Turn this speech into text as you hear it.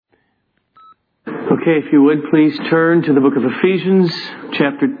Okay, if you would, please turn to the book of Ephesians,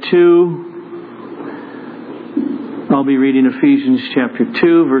 chapter 2. I'll be reading Ephesians chapter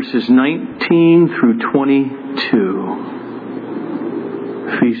 2, verses 19 through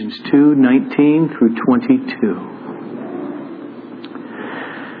 22. Ephesians 2, 19 through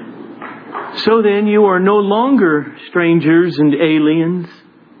 22. So then, you are no longer strangers and aliens,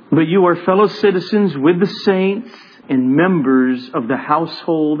 but you are fellow citizens with the saints and members of the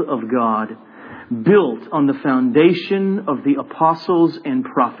household of God, built on the foundation of the apostles and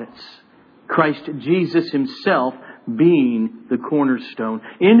prophets, Christ Jesus Himself being the cornerstone,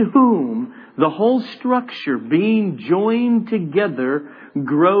 in whom the whole structure, being joined together,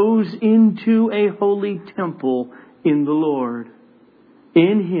 grows into a holy temple in the Lord.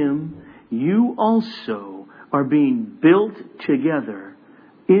 In Him, you also are being built together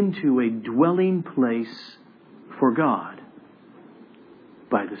into a dwelling place for God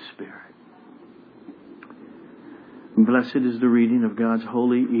by the Spirit. Blessed is the reading of God's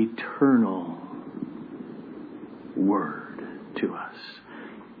holy, eternal Word to us.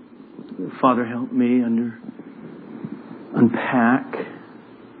 Father, help me unpack,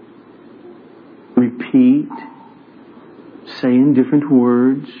 repeat, say in different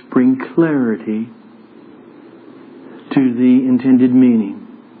words, bring clarity to the intended meaning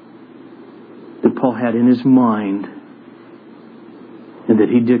that Paul had in his mind and that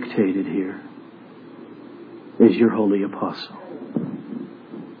he dictated here as your holy apostle.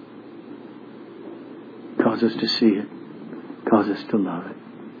 Cause us to see it. Cause us to love it.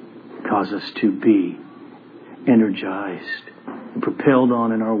 Cause us to be energized and propelled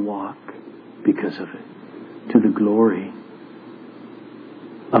on in our walk because of it, to the glory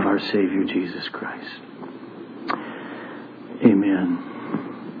of our Savior Jesus Christ. Amen.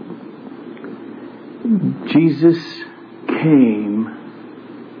 Jesus came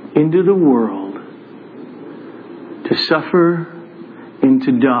into the world to suffer and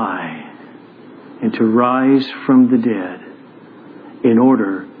to die and to rise from the dead in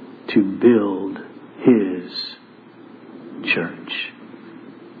order to build His church.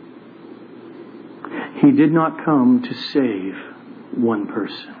 He did not come to save one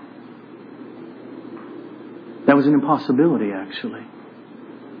person. That was an impossibility, actually.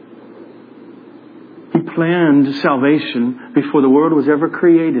 He planned salvation before the world was ever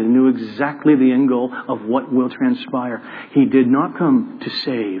created and knew exactly the end goal of what will transpire. He did not come to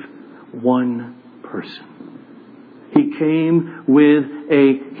save one person. He came with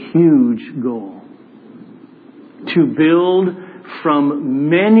a huge goal: to build from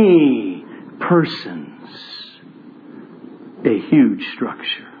many persons a huge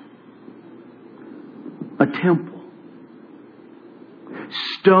structure, a temple,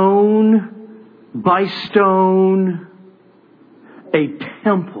 stone by stone, a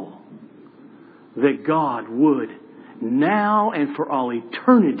temple that God would now and for all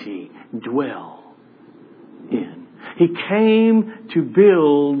eternity dwell in. He came to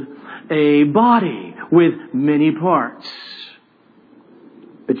build a body with many parts,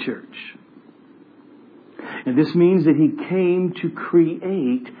 a church. And this means that He came to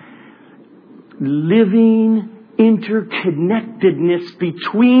create living interconnectedness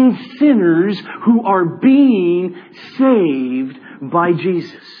between sinners who are being saved by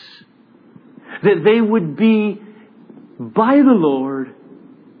Jesus. That they would be, by the Lord,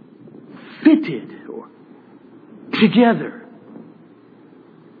 fitted or together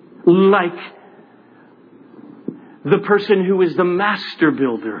like the person who is the master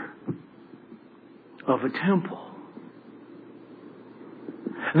builder of a temple.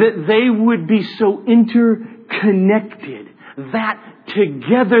 That they would be so interconnected that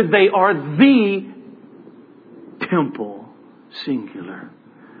together they are the temple, singular,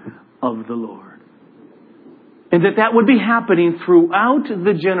 of the Lord. And that would be happening throughout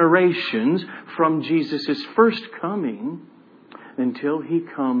the generations from Jesus' first coming until He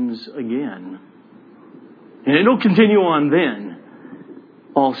comes again. And it'll continue on then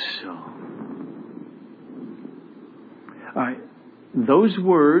also. All right. Those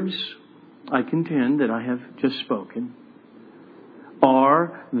words, I contend, that I have just spoken,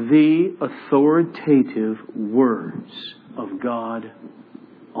 are the authoritative words of God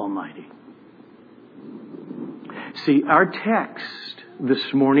Almighty. See, our text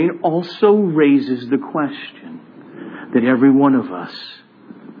this morning also raises the question that every one of us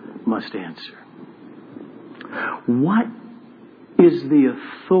must answer. What is the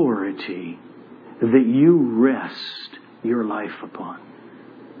authority that you rest your life upon?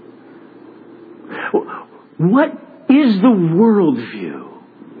 What is the worldview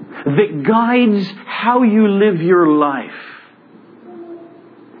that guides how you live your life?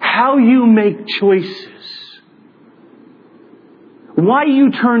 how you make choices, why you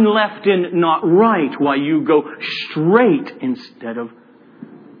turn left and not right, why you go straight instead of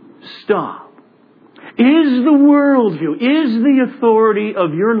stop. Is the worldview, is the authority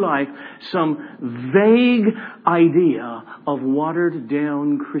of your life some vague idea of watered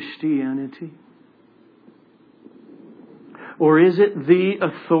down Christianity? Or is it the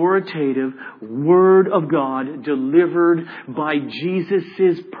authoritative Word of God delivered by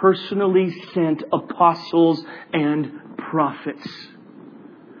Jesus' personally sent apostles and prophets?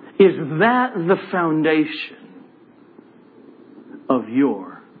 Is that the foundation of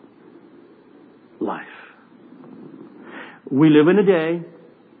your life? We live in a day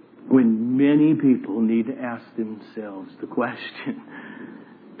when many people need to ask themselves the question,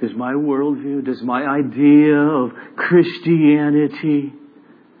 does my worldview, does my idea of Christianity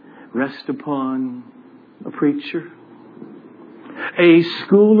rest upon a preacher? A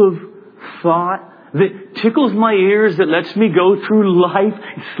school of thought that tickles my ears, that lets me go through life,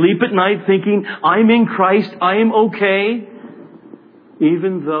 sleep at night thinking, I'm in Christ, I am okay,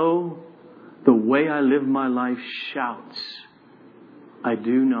 even though the way I live my life shouts, I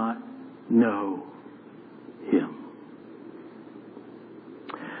do not know Him.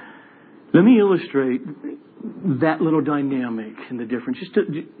 Let me illustrate that little dynamic and the difference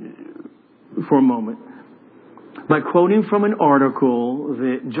for a moment by quoting from an article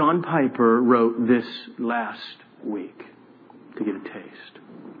that John Piper wrote this last week to get a taste.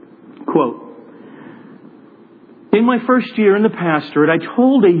 Quote, in my first year in the pastorate, I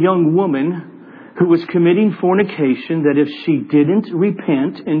told a young woman who was committing fornication that if she didn't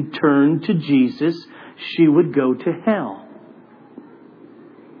repent and turn to Jesus, she would go to hell.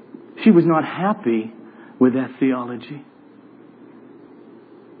 She was not happy with that theology.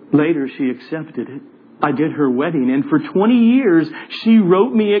 Later, she accepted it. I did her wedding, and for 20 years, she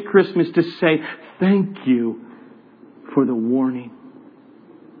wrote me at Christmas to say, thank you for the warning.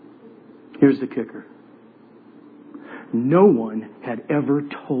 Here's the kicker. No one had ever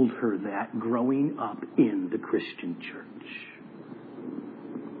told her that growing up in the Christian church.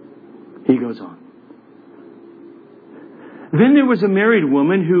 He goes on. Then there was a married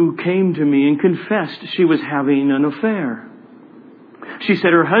woman who came to me and confessed she was having an affair. She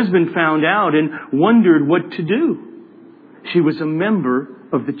said her husband found out and wondered what to do. She was a member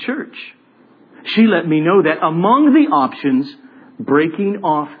of the church. She let me know that among the options, breaking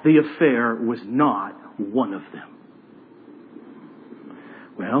off the affair was not one of them.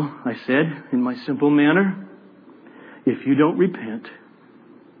 Well, I said in my simple manner, if you don't repent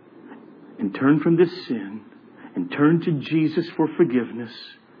and turn from this sin and turn to Jesus for forgiveness,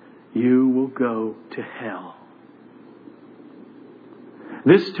 you will go to hell.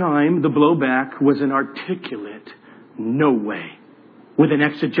 This time, the blowback was an articulate no way, with an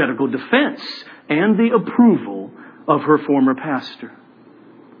exegetical defense and the approval of her former pastor.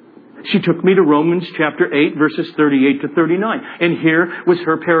 She took me to Romans chapter 8, verses 38 to 39. And here was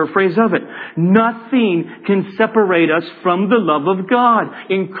her paraphrase of it. Nothing can separate us from the love of God,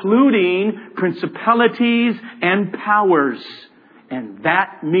 including principalities and powers. And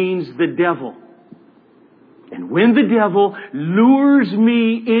that means the devil. And when the devil lures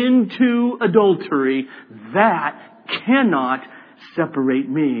me into adultery, that cannot separate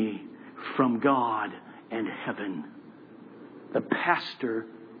me from God and heaven. The pastor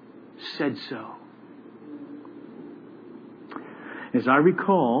said so. As I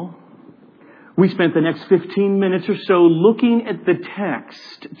recall, we spent the next 15 minutes or so looking at the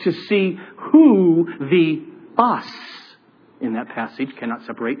text to see who the us in that passage, cannot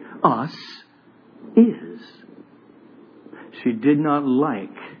separate us, is. She did not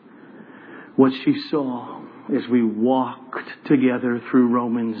like what she saw as we walked together through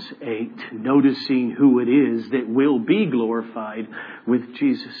Romans 8, noticing who it is that will be glorified with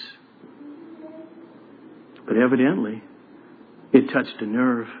Jesus. But evidently, it touched a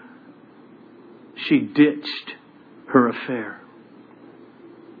nerve. She ditched her affair.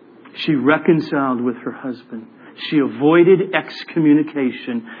 She reconciled with her husband. She avoided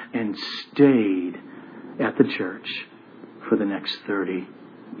excommunication and stayed at the church for the next 30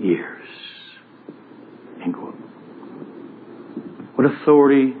 years. End quote. What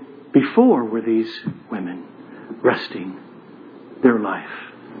authority before were these women resting their life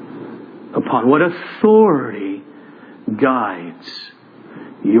upon? What authority guides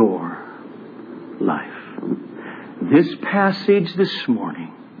your life? This passage this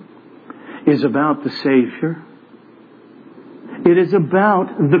morning is about the Savior. It is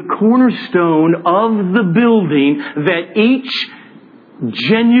about the cornerstone of the building that each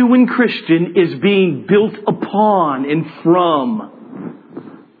genuine Christian is being built upon and from.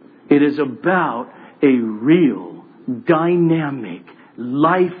 It is about a real, dynamic,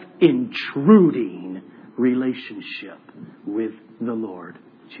 life-intruding relationship with the Lord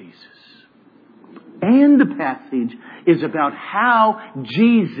Jesus. And the passage is about how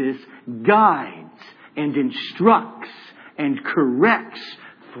Jesus guides and instructs and corrects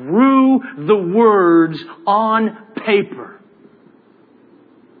through the words on paper.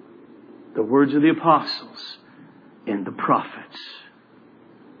 The words of the apostles and the prophets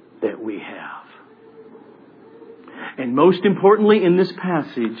that we have. And most importantly in this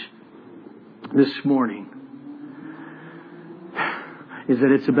passage this morning is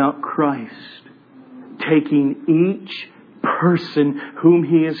that it's about Christ taking each person whom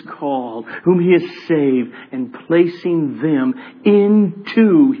He has called, whom He has saved, and placing them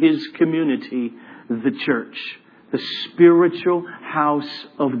into His community, the church, the spiritual house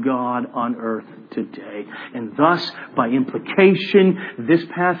of God on earth today. And thus, by implication, this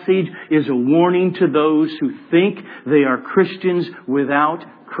passage is a warning to those who think they are Christians without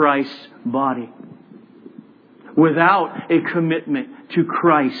Christ's body, without a commitment to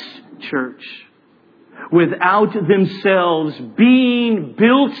Christ's church, without themselves being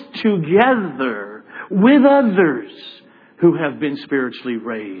built together with others who have been spiritually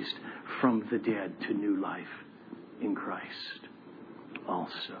raised from the dead to new life in Christ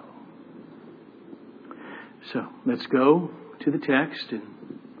also. So, let's go to the text and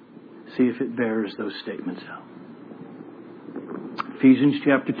see if it bears those statements out. Ephesians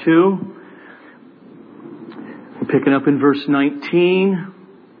chapter 2. We're picking up in verse 19.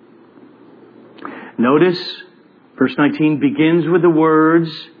 Notice, verse 19 begins with the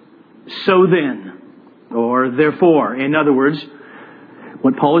words, so then, or therefore. In other words,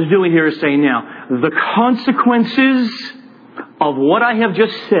 what Paul is doing here is saying now, the consequences of what I have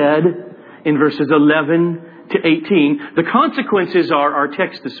just said in verses 11 to 18, the consequences are our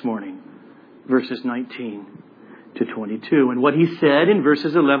text this morning, verses 19 to 22. And what he said in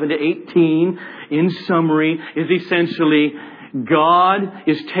verses 11 to 18, in summary, is essentially, God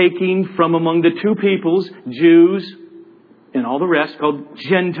is taking from among the two peoples, Jews and all the rest, called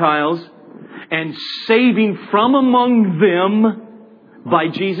Gentiles, and saving from among them by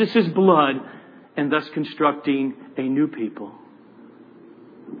Jesus' blood, and thus constructing a new people.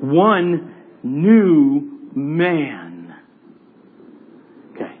 One new man.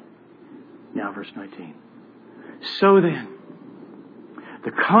 Okay. Now verse 19. So then,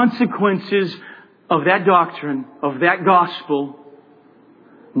 the consequences of that doctrine, of that gospel,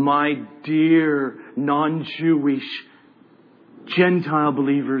 my dear non-Jewish Gentile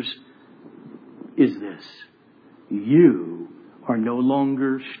believers, is this. You are no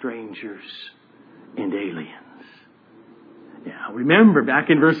longer strangers and aliens. Now, remember, back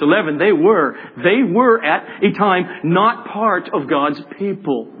in verse 11, they were at a time not part of God's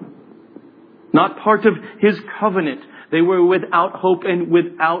people. Not part of His covenant. They were without hope and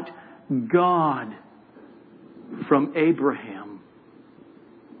without God from Abraham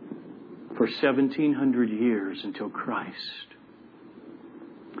for 1,700 years until Christ.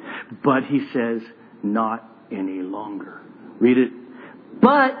 But he says, not any longer. Read it.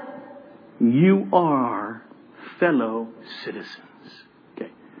 But you are fellow citizens.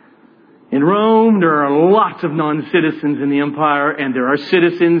 Okay. In Rome, there are lots of non-citizens in the empire, and there are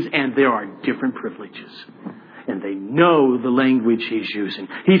citizens, and there are different privileges. And they know the language he's using.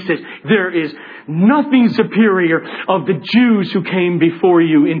 He says, there is nothing superior of the Jews who came before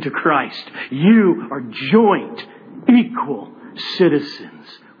you into Christ. You are joint, equal citizens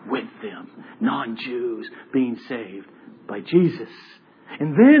with them. Non-Jews being saved by Jesus.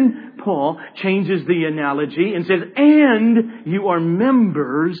 And then Paul changes the analogy and says, and you are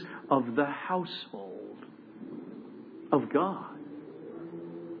members of the household of God.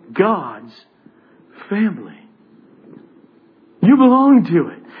 God's family. You belong to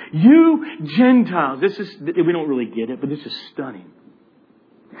it. You Gentiles, we don't really get it, but this is stunning.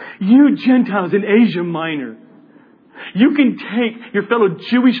 You Gentiles in Asia Minor, you can take your fellow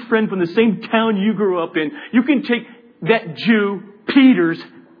Jewish friend from the same town you grew up in. You can take that Jew, Peter's,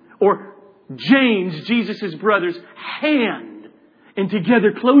 or James, Jesus' brother's, hand, and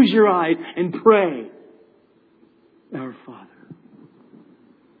together close your eyes and pray. Our Father,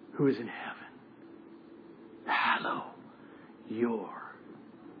 who is in heaven, hallowed your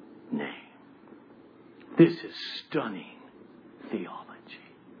name. This is stunning theology,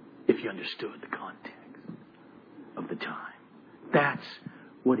 if you understood the context of the time. That's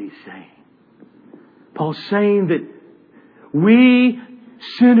what he's saying. Paul's saying that we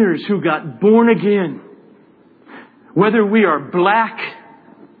sinners who got born again, whether we are black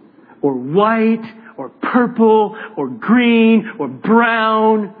or white or purple or green or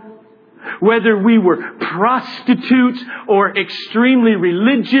brown Whether we were prostitutes or extremely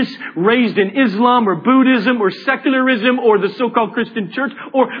religious, raised in Islam or Buddhism or secularism or the so-called Christian church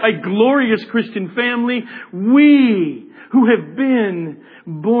or a glorious Christian family, we who have been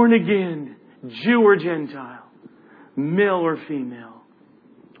born again, Jew or Gentile, male or female,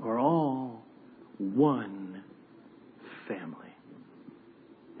 are all one family.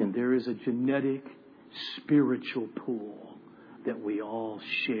 And there is a genetic, spiritual pool that we all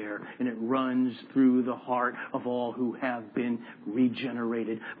share, and it runs through the heart of all who have been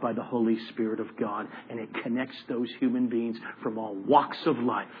regenerated by the Holy Spirit of God, and it connects those human beings from all walks of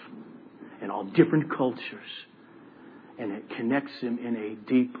life and all different cultures, and it connects them in a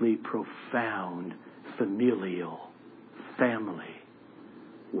deeply profound familial family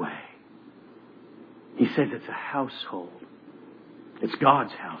way. He says it's a household. It's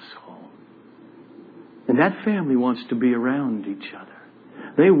God's household. And that family wants to be around each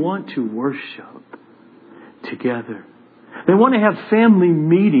other. They want to worship together. They want to have family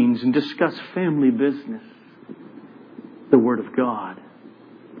meetings and discuss family business, the Word of God,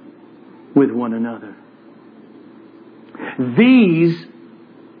 with one another. These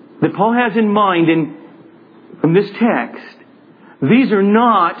that Paul has in mind from this text, these are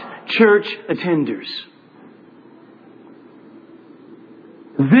not church attenders.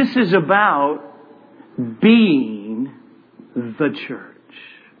 This is about being the church.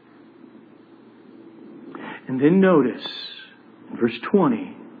 And then notice, in verse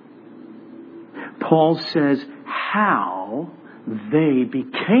 20, Paul says how they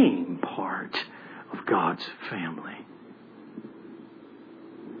became part of God's family.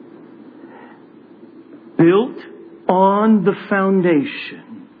 Built on the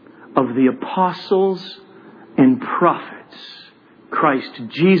foundation of the apostles and prophets, Christ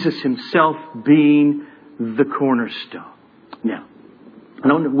Jesus Himself being the cornerstone. Now, I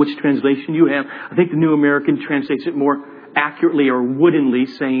don't know which translation you have. I think the New American translates it more accurately or woodenly,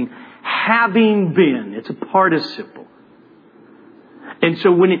 saying, having been. It's a participle. And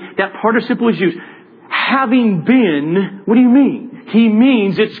so when that participle is used, having been, what do you mean? He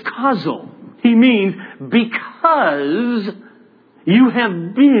means it's causal. He means because you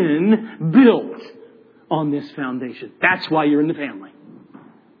have been built on this foundation. That's why you're in the family.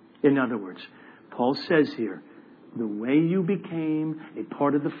 In other words, Paul says here, the way you became a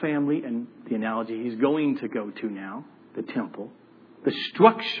part of the family, and the analogy he's going to go to now, the temple, the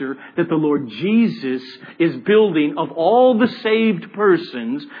structure that the Lord Jesus is building of all the saved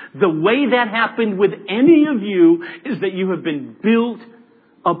persons, the way that happened with any of you is that you have been built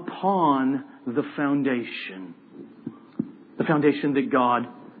upon the foundation. The foundation that God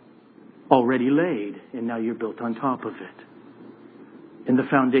already laid, and now you're built on top of it. And the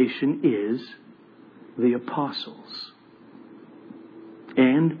foundation is the apostles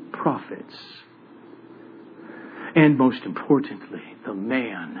and prophets. And most importantly, the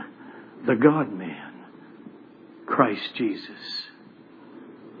man, the God-man, Christ Jesus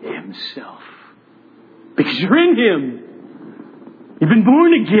Himself. Because you're in Him. You've been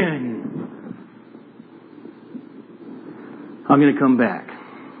born again. I'm going to come back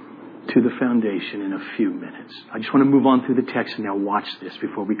to the foundation in a few minutes. I just want to move on through the text and now watch this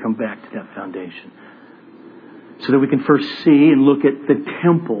before we come back to that foundation. So that we can first see and look at the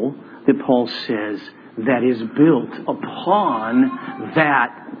temple that Paul says that is built upon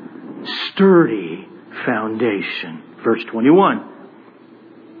that sturdy foundation. Verse 21.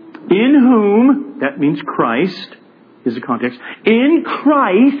 In whom, that means Christ, is the context. In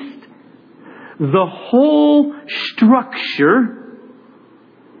Christ, the whole structure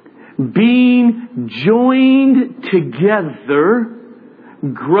being joined together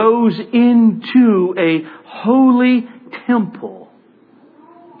grows into a holy temple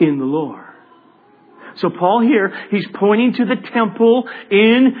in the Lord. So Paul here, he's pointing to the temple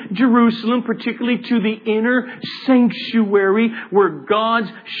in Jerusalem, particularly to the inner sanctuary where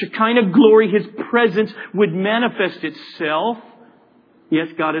God's Shekinah glory, His presence, would manifest itself. Yes,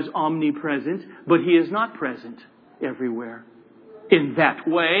 God is omnipresent, but He is not present everywhere in that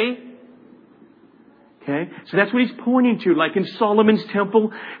way. Okay? So that's what he's pointing to. Like in Solomon's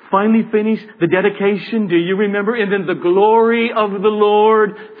temple, finally finished the dedication, do you remember? And then the glory of the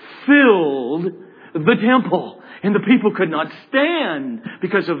Lord filled the temple. And the people could not stand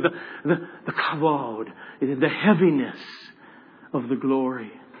because of the kavod, the heaviness of the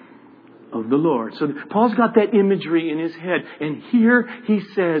glory of the Lord. So Paul's got that imagery in his head. And here he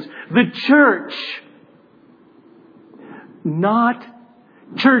says, the church, not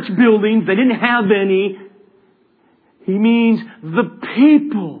church buildings, they didn't have any. He means the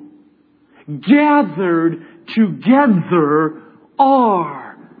people gathered together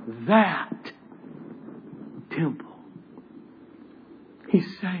are that temple. He's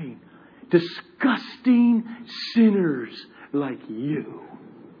saying, disgusting sinners like you,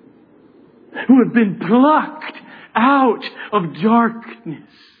 who have been plucked out of darkness,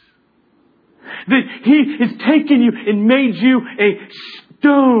 that He has taken you and made you a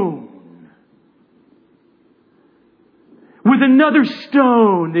stone with another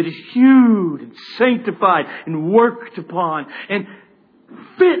stone that is hewed and sanctified and worked upon and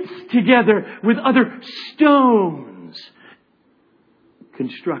fits together with other stones,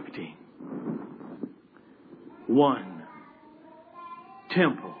 constructing one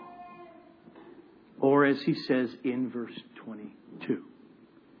temple. Or as he says in verse 22,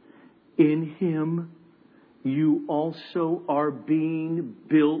 in Him you also are being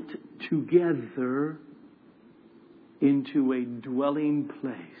built together into a dwelling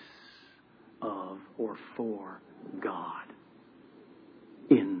place of or for God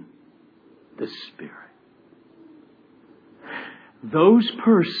in the Spirit. Those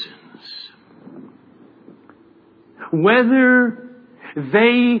persons, whether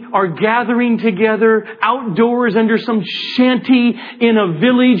they are gathering together outdoors under some shanty in a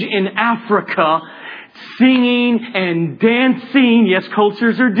village in Africa, singing and dancing, yes,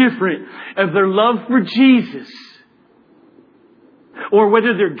 cultures are different, of their love for Jesus, or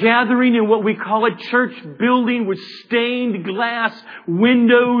whether they're gathering in what we call a church building with stained glass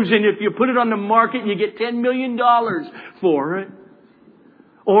windows, and if you put it on the market, you get $10 million for it.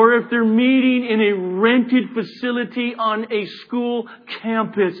 Or if they're meeting in a rented facility on a school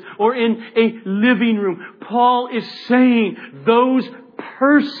campus or in a living room. Paul is saying those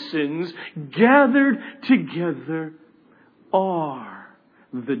persons gathered together are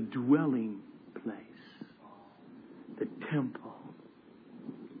the dwelling place, the temple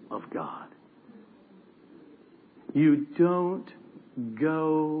of God. You don't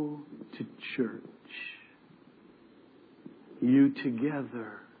go to church. You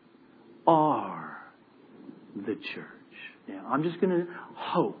together are the church. Now, I'm just going to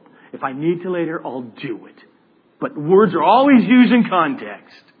hope. If I need to later, I'll do it. But words are always used in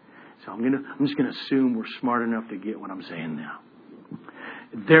context. So I'm just going to assume we're smart enough to get what I'm saying now.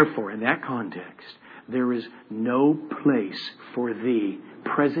 Therefore, in that context, there is no place for the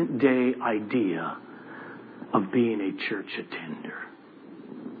present day idea of being a church attender.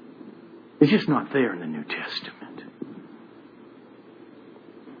 It's just not there in the New Testament.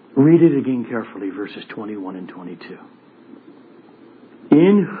 Read it again carefully, verses 21 and 22.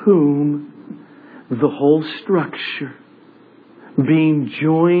 In whom the whole structure, being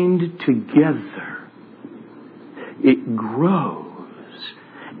joined together, it grows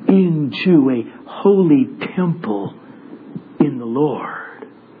into a holy temple in the Lord.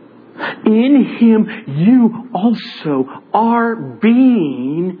 In Him you also are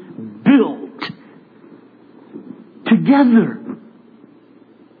being built together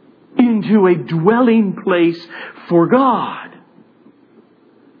into a dwelling place for God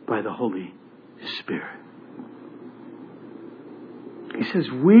by the Holy Spirit. He says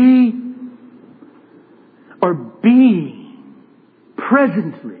we are being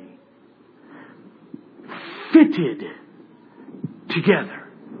presently fitted together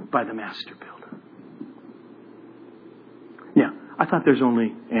by the Master Builder. Now, I thought there's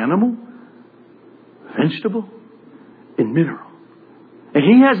only animal, vegetable, and mineral. And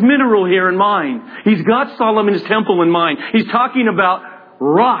he has mineral here in mind. He's got Solomon's temple in mind. He's talking about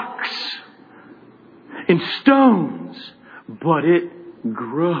rocks and stones. But it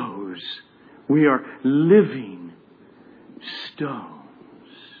grows. We are living stones.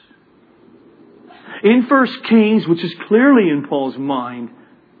 In 1 Kings, which is clearly in Paul's mind,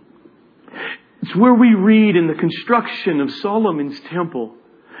 it's where we read in the construction of Solomon's temple,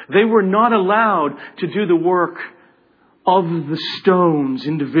 they were not allowed to do the work of the stones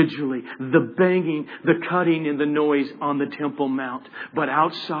individually, the banging, the cutting, and the noise on the Temple Mount, but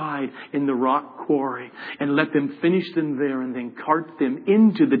outside in the rock quarry, and let them finish them there and then cart them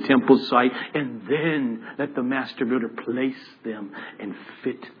into the temple site, and then let the master builder place them and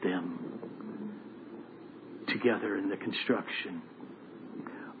fit them together in the construction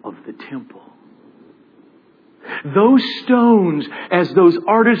of the temple. Those stones, as those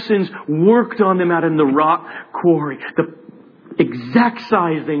artisans worked on them out in the rock quarry, the exact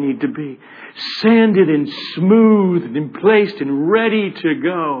size they need to be, sanded and smoothed and placed and ready to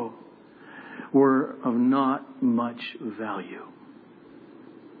go, were of not much value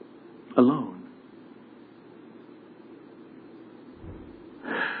alone.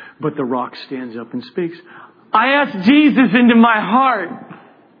 But the rock stands up and speaks. I asked Jesus into my heart.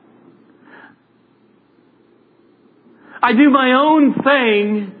 I do my own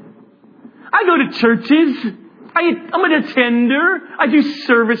thing. I go to churches. I'm an attender. I do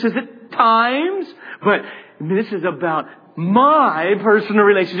services at times. But this is about my personal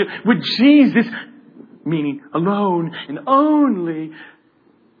relationship with Jesus, meaning alone and only.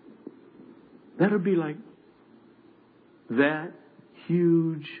 That'll be like that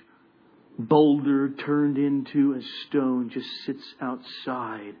huge boulder turned into a stone just sits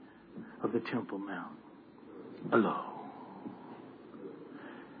outside of the Temple Mount, alone.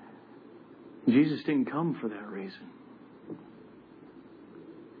 Jesus didn't come for that reason.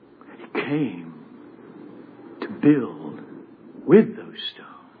 He came to build with those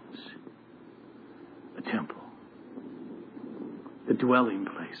stones a temple, the dwelling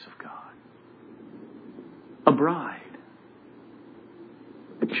place of God, a bride,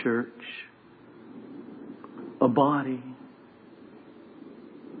 a church, a body.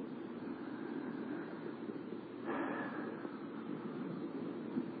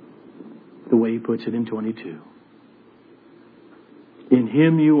 The way he puts it in 22. In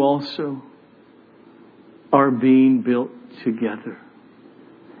him you also are being built together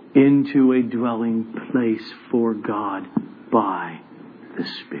into a dwelling place for God by the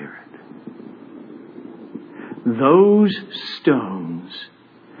Spirit. Those stones,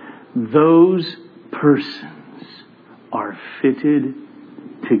 those persons are fitted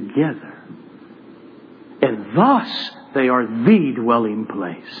together. And thus they are the dwelling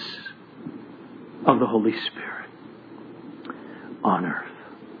place of the Holy Spirit on earth.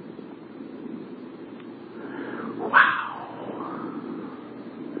 Wow.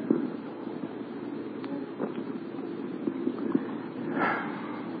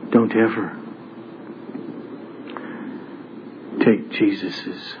 Don't ever take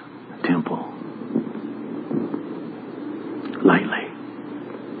Jesus' temple lightly.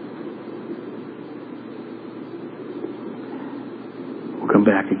 We'll come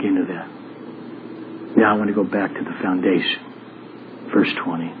back again to that. Now I want to go back to the foundation. Verse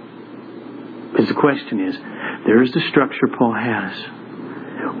 20. Because the question is, there's the structure Paul has.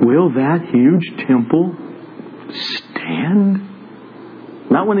 Will that huge temple stand?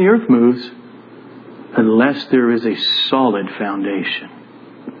 Not when the earth moves, unless there is a solid foundation.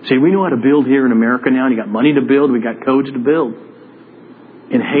 See, we know how to build here in America now, and you got money to build, we got codes to build.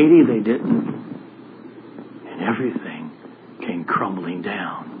 In Haiti, they didn't. And everything came crumbling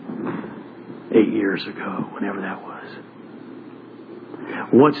down 8 years ago, whenever that was.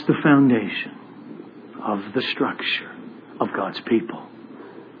 What's the foundation of the structure of God's people?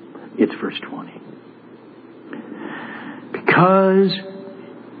 It's verse 20. Because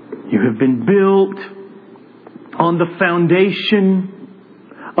you have been built on the foundation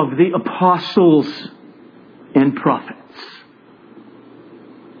of the apostles and prophets.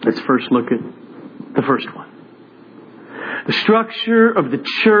 Let's first look at the first one. The structure of the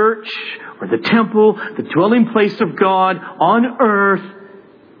church or the temple, the dwelling place of God on earth,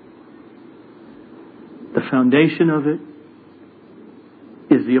 the foundation of it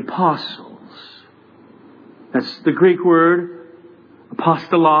is the apostles. That's the Greek word,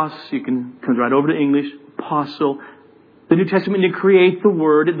 apostolos. You can come right over to English, apostle. The New Testament didn't create the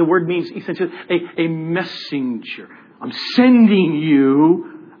word. The word means essentially a messenger. I'm sending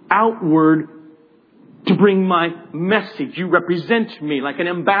you outward to bring my message. You represent me like an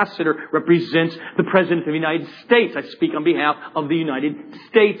ambassador represents the President of the United States. I speak on behalf of the United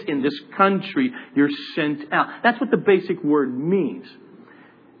States in this country. You're sent out. That's what the basic word means.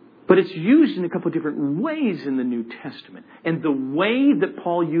 But it's used in a couple of different ways in the New Testament. And the way that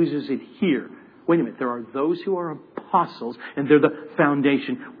Paul uses it here, wait a minute, there are those who are apostles and they're the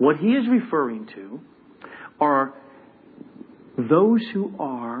foundation. What he is referring to are those who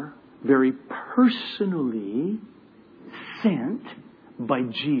are very personally sent by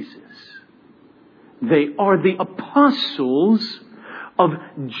Jesus. They are the apostles of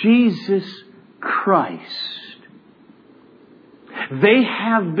Jesus Christ. They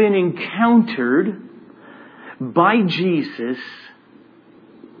have been encountered by Jesus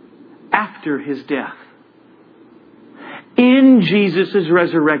after his death, in Jesus'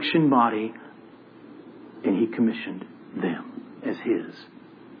 resurrection body, and he commissioned them as his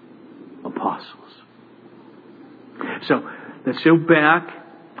apostles. So, let's go back.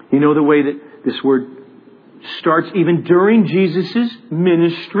 You know the way that this word starts even during Jesus'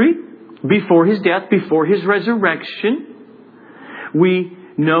 ministry, before his death, before his resurrection. We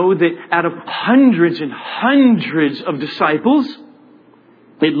know that out of hundreds and hundreds of disciples,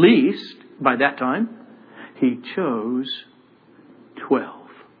 at least by that time, he chose 12.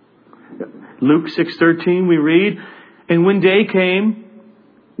 Luke 6:13 we read, and when day came,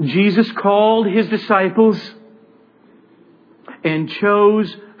 Jesus called his disciples and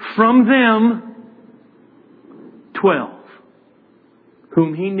chose from them 12,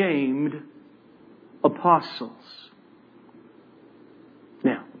 whom He named apostles.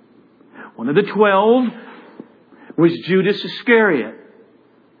 Now, one of the 12 was Judas Iscariot,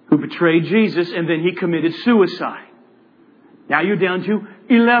 who betrayed Jesus and then he committed suicide. Now you're down to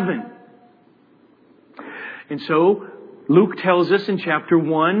 11. And so, Luke tells us in chapter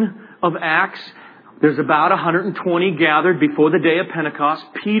 1 of Acts, there's about 120 gathered before the day of Pentecost.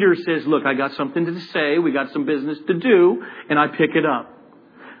 Peter says, look, I got something to say. We got some business to do. And I pick it up.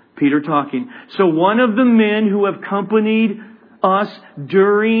 Peter talking. So one of the men who have accompanied us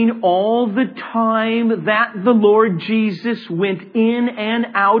during all the time that the Lord Jesus went in and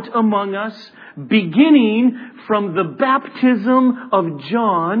out among us, beginning from the baptism of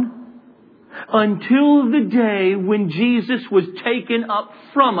John until the day when Jesus was taken up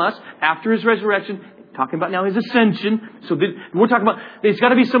from us after His resurrection. Talking about now His ascension. So we're talking about, there's got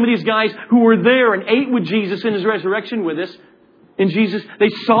to be some of these guys who were there and ate with Jesus in His resurrection with us. And Jesus, they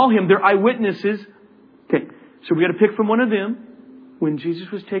saw Him. They're eyewitnesses. Okay, so we got to pick from one of them. When Jesus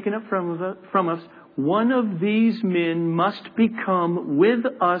was taken up from us, one of these men must become with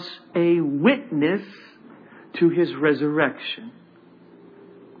us a witness to His resurrection.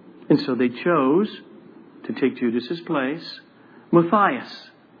 And so they chose to take Judas's place, Matthias.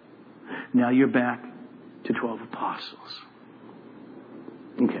 Now you're back to 12 apostles.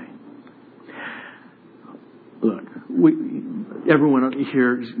 Okay. Look, everyone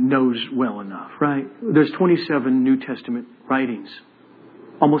here knows well enough, right? There's 27 New Testament writings.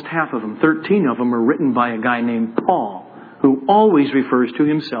 Almost half of them, 13 of them, are written by a guy named Paul, who always refers to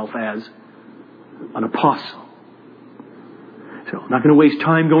himself as an apostle. So I'm not going to waste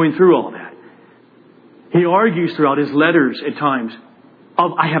time going through all that. He argues throughout his letters at times,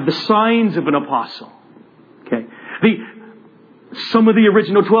 I have the signs of an apostle. Okay, some of the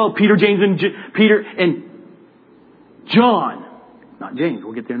original 12, Peter, James, and John, not James,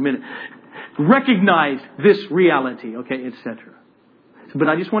 we'll get there in a minute, recognized this reality, okay, etc. But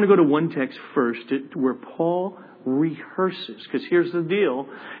I just want to go to one text first where Paul rehearses. Because here's the deal.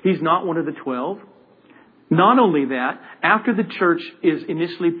 He's not one of the 12. Not only that, after the church is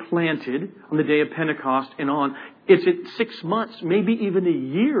initially planted on the day of Pentecost and on, it's at 6 months, maybe even a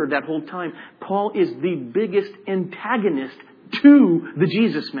year that whole time, Paul is the biggest antagonist to the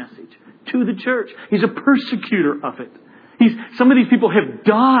Jesus message, to the church. He's a persecutor of it. Some of these people have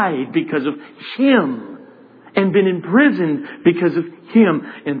died because of him and been imprisoned because of him.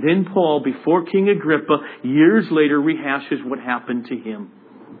 And then Paul, before King Agrippa, years later rehashes what happened to him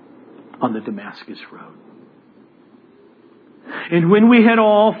on the Damascus road. And when we had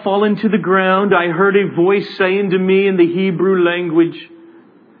all fallen to the ground, I heard a voice saying to me in the Hebrew language,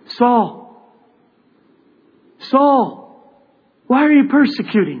 Saul, Saul, why are you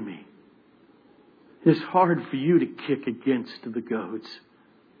persecuting me? It's hard for you to kick against the goads.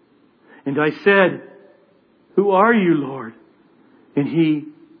 And I said, who are you, Lord? And He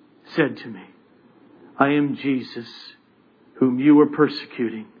said to me, I am Jesus, whom you are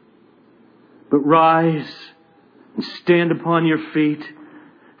persecuting. But rise and stand upon your feet,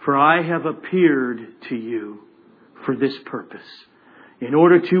 for I have appeared to you for this purpose, in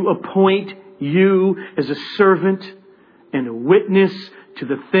order to appoint you as a servant and a witness to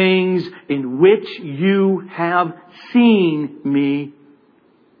the things in which you have seen me,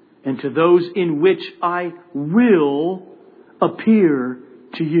 and to those in which I will appear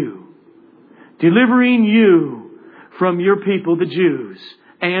to you, delivering you from your people, the Jews,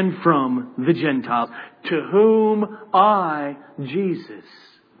 and from the Gentiles, to whom I, Jesus,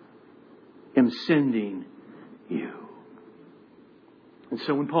 am sending you. And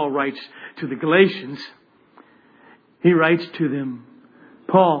so when Paul writes to the Galatians, he writes to them,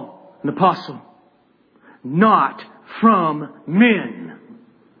 Paul, an apostle, not from men,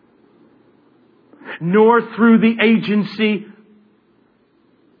 nor through the agency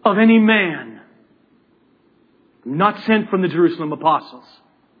of any man, not sent from the Jerusalem apostles,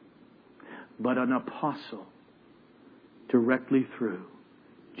 but an apostle directly through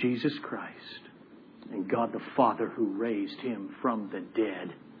Jesus Christ and God the Father who raised Him from the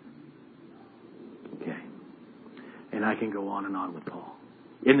dead. Okay. And I can go on and on with Paul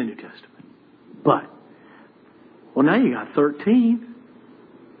in the New Testament. But, well, now you got 13.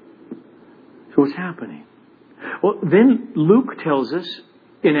 So what's happening? Well, then Luke tells us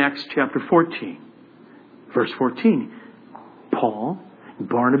in Acts chapter 14, verse 14, Paul,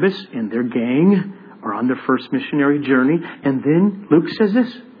 Barnabas, and their gang are on their first missionary journey. And then Luke says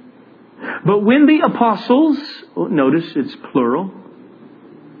this. But when the apostles, notice it's plural.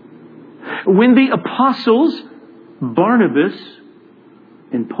 When the apostles Barnabas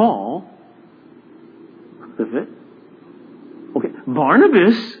and Paul live it. Okay,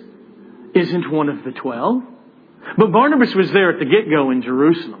 Barnabas isn't one of the 12. But Barnabas was there at the get-go in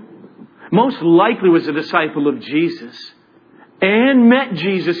Jerusalem. Most likely was a disciple of Jesus. And met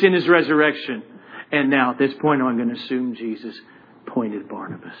Jesus in His resurrection. And now at this point I'm going to assume Jesus pointed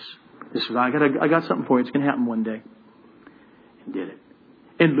Barnabas. This is, I got something for you. It's going to happen one day. And did it.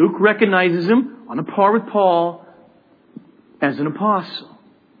 And Luke recognizes him on a par with Paul as an apostle.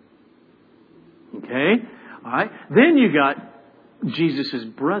 Okay? All right. Then you got Jesus'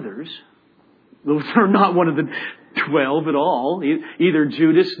 brothers. Those are not one of the 12 at all. Either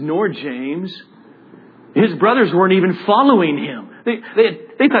Judas nor James. His brothers weren't even following him.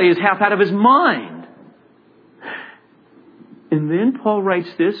 They thought he was half out of his mind. And then Paul writes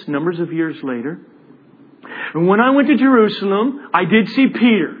this numbers of years later. And when I went to Jerusalem, I did see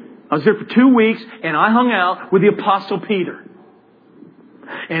Peter. I was there for 2 weeks and I hung out with the Apostle Peter.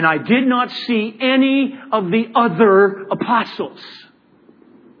 And I did not see any of the other apostles.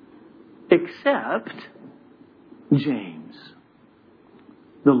 Except James,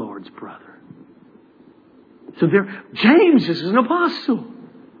 the Lord's brother. So James is an apostle.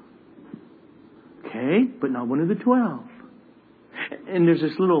 Okay, but not one of the 12. And there's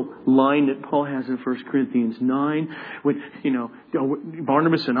this little line that Paul has in 1 Corinthians 9. When,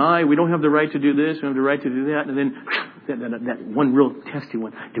 Barnabas and I, we don't have the right to do this, we don't have the right to do that. And then that one real testy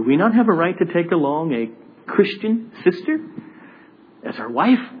one. Do we not have a right to take along a Christian sister as our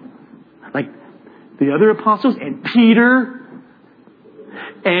wife? Like the other apostles and Peter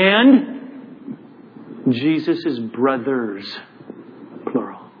and Jesus' brothers,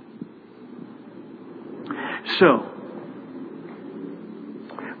 plural. So,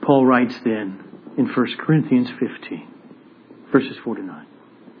 Paul writes then in 1 Corinthians 15, verses 4 to 9.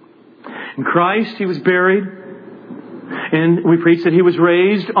 In Christ He was buried, and we preach that He was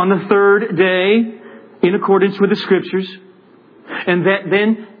raised on the third day in accordance with the Scriptures, and that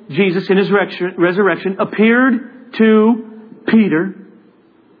then Jesus in His resurrection appeared to Peter.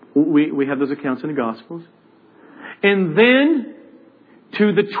 We have those accounts in the Gospels. And then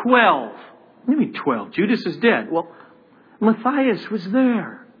to the 12. What do you mean 12? Judas is dead. Well, Matthias was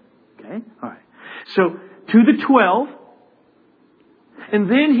there. Okay? All right. So, to the 12. And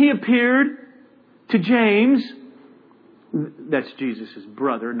then He appeared to James. That's Jesus'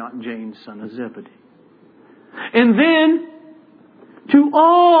 brother, not James, son of Zebedee. And then to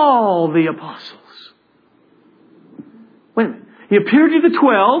all the apostles. Wait a minute. He appeared to the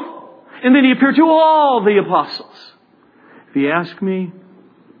 12, and then He appeared to all the apostles. If you ask me,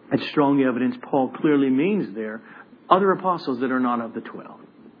 that's strong evidence Paul clearly means there other apostles that are not of the 12.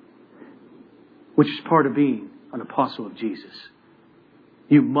 Which is part of being an apostle of Jesus.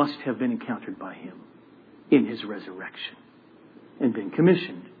 You must have been encountered by Him in His resurrection and been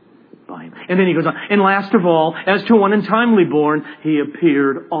commissioned by Him. And then he goes on, and last of all, as to one untimely born, He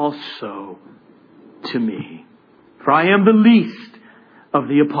appeared also to me. For I am the least of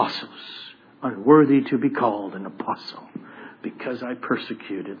the apostles, unworthy to be called an apostle, because I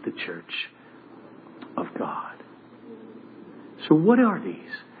persecuted the church of God. So what are these?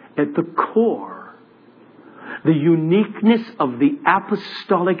 At the core, the uniqueness of the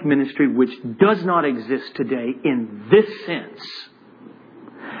apostolic ministry, which does not exist today in this sense,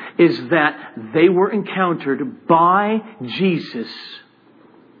 is that they were encountered by Jesus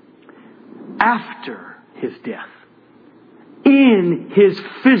after His death. In His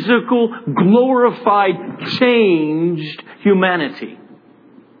physical, glorified, changed humanity.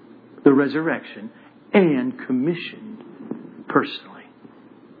 The resurrection and commissioned personally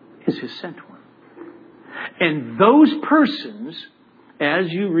is His sent one. And those persons, as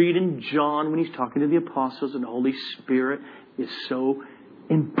you read in John when he's talking to the apostles, and the Holy Spirit is so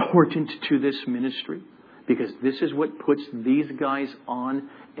important to this ministry, because this is what puts these guys on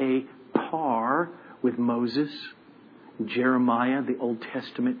a par with Moses, Jeremiah, the Old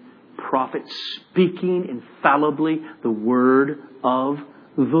Testament prophet, speaking infallibly the word of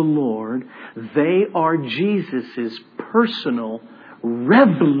the Lord. They are Jesus' personal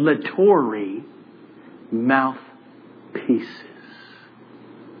revelatory mouthpieces.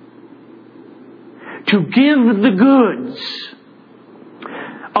 To give the goods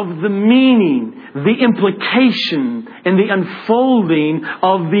of the meaning, the implication, and the unfolding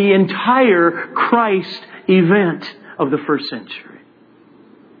of the entire Christ event of the first century.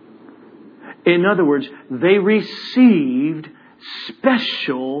 In other words, they received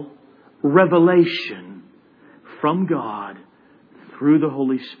special revelation from God through the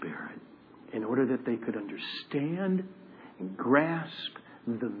Holy Spirit in order that they could understand and grasp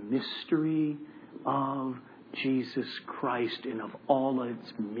the mystery of Jesus Christ and of all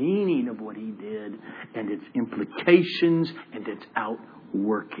its meaning of what He did and its implications and its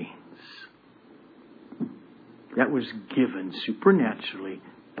outworkings. That was given supernaturally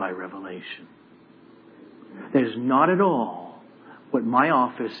by revelation. That is not at all what my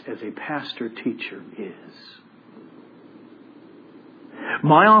office as a pastor-teacher is.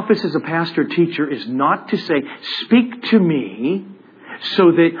 My office as a pastor-teacher is not to say, speak to me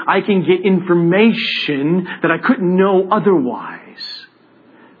so that I can get information that I couldn't know otherwise.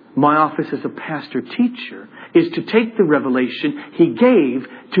 My office as a pastor-teacher is to take the revelation He gave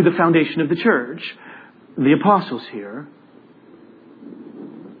to the foundation of the church, the apostles here,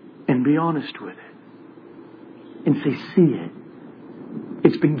 and be honest with it. And say, see it.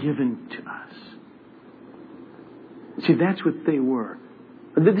 It's been given to us. See, that's what they were.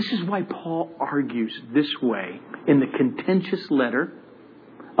 This is why Paul argues this way in the contentious letter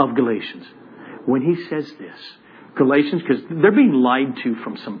of Galatians. When he says this, Galatians, because they're being lied to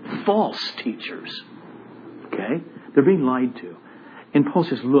from some false teachers. Okay? They're being lied to. And Paul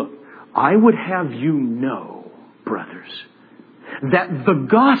says, look, I would have you know, brothers, that the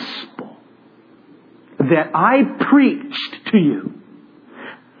gospel that I preached to you,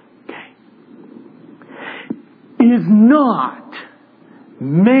 okay, is not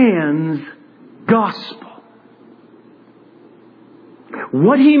man's gospel.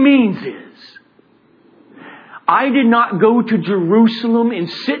 What he means is, I did not go to Jerusalem and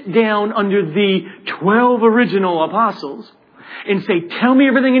sit down under the 12 original apostles and say, tell me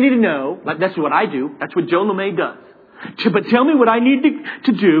everything I need to know. Like, that's what I do. That's what Joe LeMay does. But tell me what I need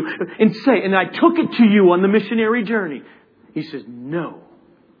to do and say. And I took it to you on the missionary journey. He says, no.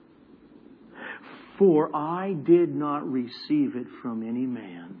 For I did not receive it from any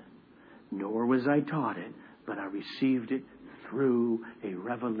man, nor was I taught it, but I received it through a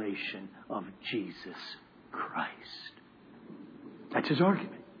revelation of Jesus Christ. That's his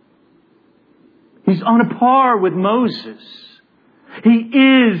argument. He's on a par with Moses. He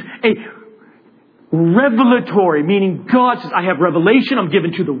is a revelatory, meaning God says, I have revelation, I'm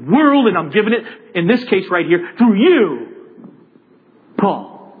given to the world, and I'm giving it, in this case right here, through you,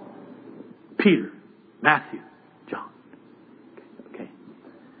 Paul, Peter, Matthew, John. Okay.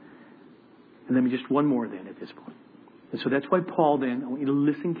 And let me just one more then at this point. And so that's why Paul then, I want you to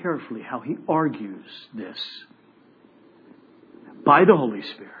listen carefully how he argues this by the Holy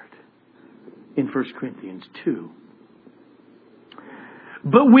Spirit in 1 Corinthians 2.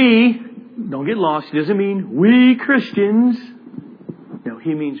 But we, don't get lost, he doesn't mean we Christians. No,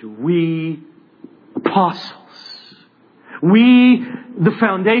 he means we apostles. We, the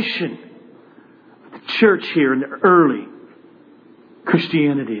foundation of the church here in the early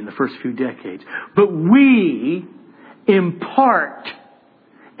Christianity in the first few decades. But we impart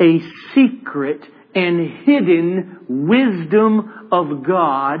a secret and hidden wisdom of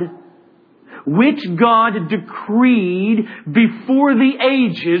God, which God decreed before the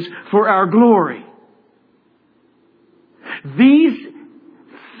ages for our glory. These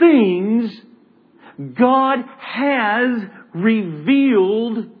things God has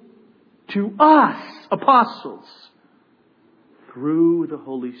revealed to us, apostles, through the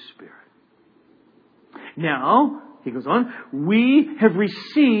Holy Spirit. Now, he goes on, we have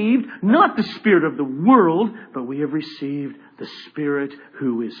received not the spirit of the world, but we have received the Spirit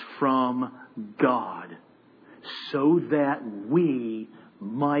who is from God, so that we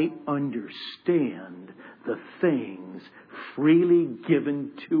might understand the things freely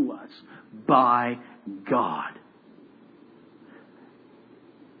given to us by God.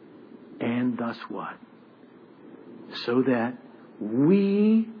 And thus what? So that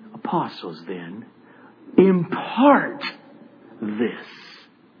we, apostles then, impart this,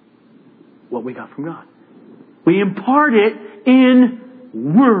 what we got from God. We impart it in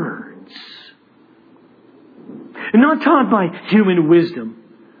words. And not taught by human wisdom,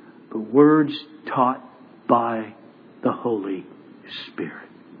 but words taught by the Holy Spirit.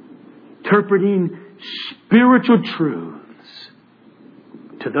 Interpreting spiritual truths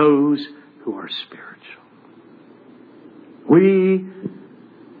to those who are spiritual. We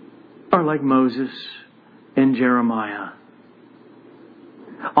are like Moses and Jeremiah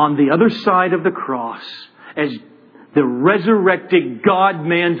on the other side of the cross as the resurrected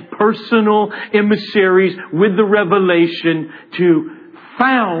God-man's personal emissaries with the revelation to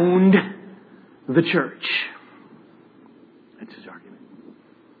found the church. That's his argument.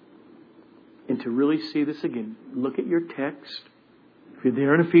 And to really see this again, look at your text. If you're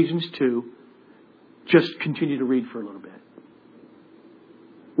there in Ephesians 2, just continue to read for a little bit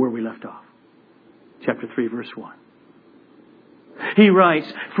where we left off. Chapter 3, verse 1. He writes,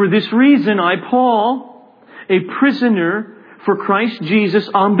 for this reason I, Paul, a prisoner for Christ Jesus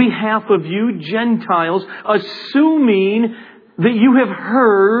on behalf of you Gentiles, assuming that you have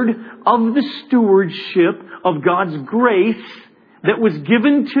heard of the stewardship of God's grace that was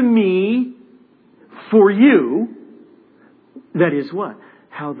given to me for you. That is what?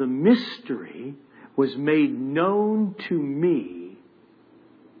 How the mystery was made known to me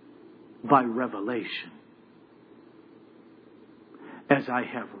by revelation, as I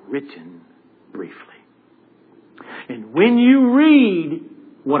have written briefly. And when you read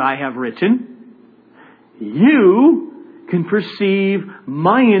what I have written, you can perceive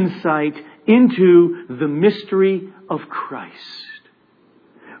my insight into the mystery of Christ,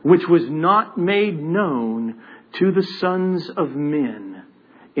 which was not made known to the sons of men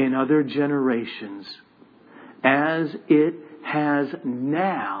in other generations, as it has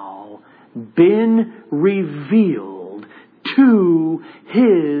now been revealed to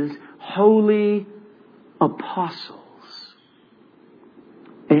His holy apostles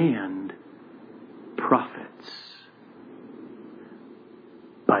and prophets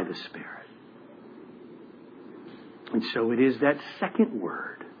by the Spirit. And so it is that second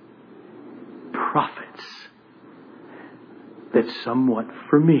word, prophets, that's somewhat,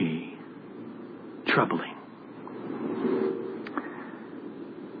 for me, troubling.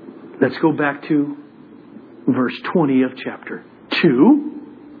 Let's go back to verse 20 of chapter 2.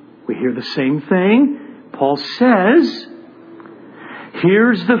 We hear the same thing. Paul says,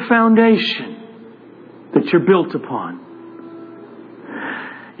 here's the foundation that you're built upon.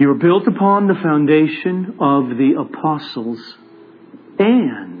 You are built upon the foundation of the apostles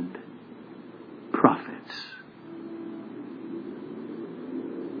and prophets.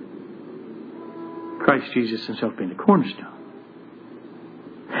 Christ Jesus Himself being the cornerstone.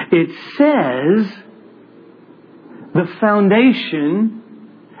 It says the foundation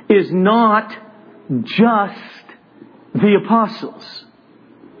is not just the apostles,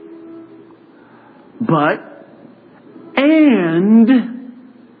 but and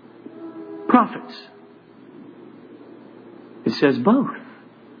prophets. It says both.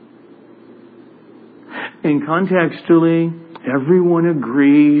 And contextually, everyone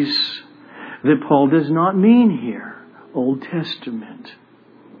agrees that Paul does not mean here Old Testament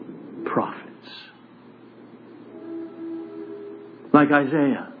prophets. Like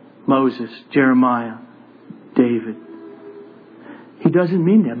Isaiah, Moses, Jeremiah, David. He doesn't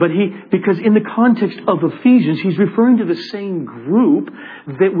mean that. But because in the context of Ephesians, he's referring to the same group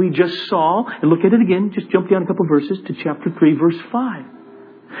that we just saw. And look at it again. Just jump down a couple verses to chapter 3, verse 5.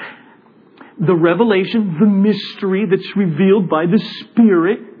 The revelation, the mystery that's revealed by the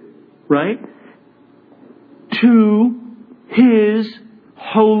Spirit, right? To His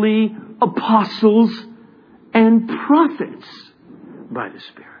holy apostles and prophets by the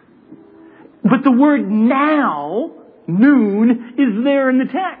Spirit. But the word now, noon, is there in the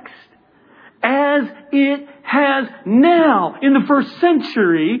text. As it has now, in the first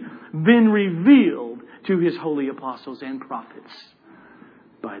century, been revealed to His holy apostles and prophets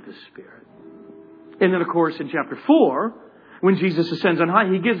by the Spirit. And then, of course, in chapter 4, when Jesus ascends on high,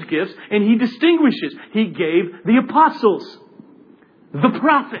 He gives gifts and He distinguishes. He gave the apostles, the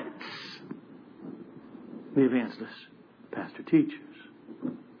prophets, the evangelists, pastor teachers.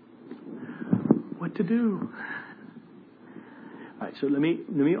 What to do? All right, so let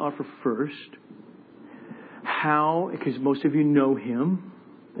me offer first how, because most of you know him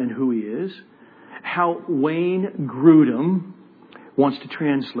and who he is, how Wayne Grudem wants to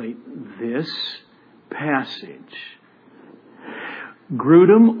translate this passage.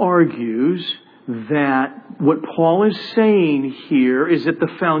 Grudem argues that what Paul is saying here is that the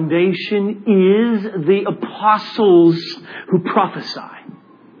foundation is the apostles who prophesy.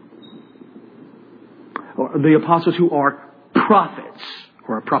 Or the apostles who are prophets,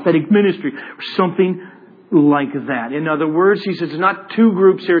 or a prophetic ministry, or something like that. In other words, he says it's not two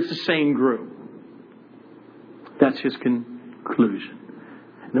groups here, it's the same group. That's his conclusion.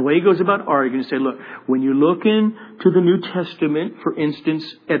 And the way he goes about arguing, say, look, when you look into the New Testament, for instance,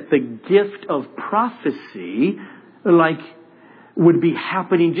 at the gift of prophecy, like would be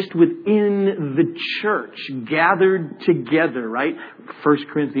happening just within the church, gathered together, right? 1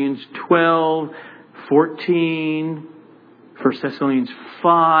 Corinthians 12, 14, 1 Thessalonians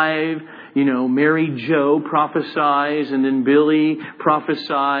 5, Mary Jo prophesies, and then Billy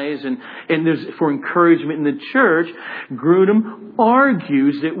prophesies, and there's for encouragement in the church. Grudem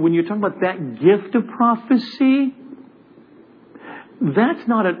argues that when you're talking about that gift of prophecy, that's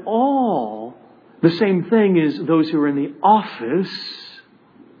not at all the same thing as those who are in the office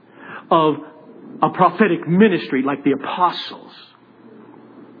of a prophetic ministry like the apostles.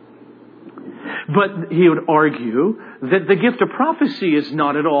 But he would argue that the gift of prophecy is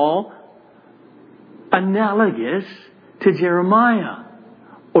not at all analogous to Jeremiah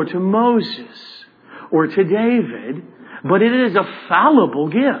or to Moses or to David, but it is a fallible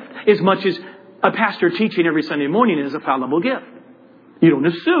gift, as much as a pastor teaching every Sunday morning is a fallible gift. You don't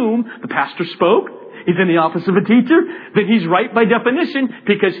assume the pastor spoke, he's in the office of a teacher, that he's right by definition,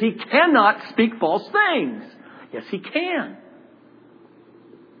 because he cannot speak false things. Yes, he can.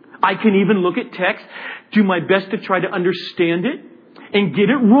 I can even look at text, do my best to try to understand it, and get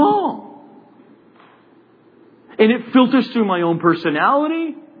it wrong. And it filters through my own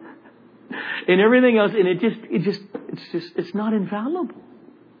personality and everything else, and it's not infallible.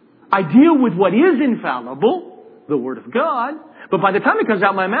 I deal with what is infallible, the Word of God, but by the time it comes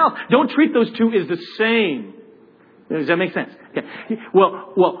out of my mouth, don't treat those two as the same. Does that make sense? Okay.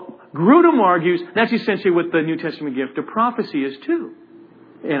 Well, Grudem argues that's essentially what the New Testament gift of prophecy is too.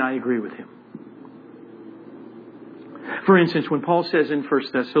 And I agree with him. For instance, when Paul says in 1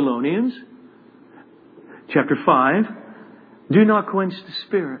 Thessalonians chapter 5, do not quench the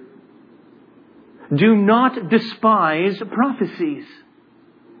Spirit. Do not despise prophecies,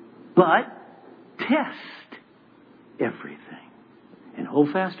 but test everything. And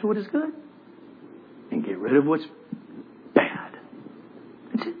hold fast to what is good. And get rid of what's bad.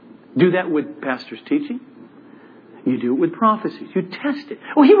 That's it. Do that with pastor's teaching. You do it with prophecies. You test it.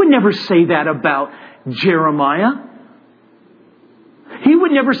 Well, he would never say that about Jeremiah. He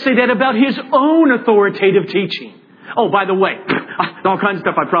would never say that about his own authoritative teaching. Oh, by the way, all kinds of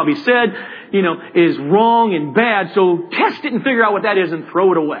stuff I probably said, is wrong and bad. So test it and figure out what that is and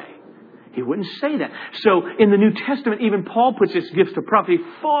throw it away. He wouldn't say that. So in the New Testament, even Paul puts his gifts of prophecy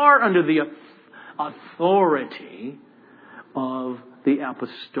far under the authority of the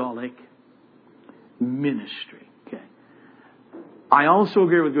apostolic ministry. Okay. I also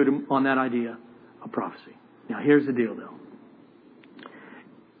agree with Grudem on that idea of prophecy. Now here's the deal though.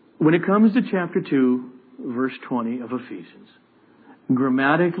 When it comes to chapter 2, verse 20 of Ephesians,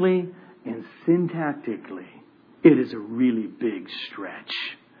 grammatically and syntactically, it is a really big stretch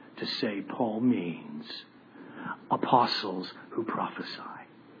to say Paul means apostles who prophesy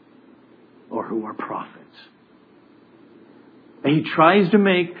or who are prophets. And he tries to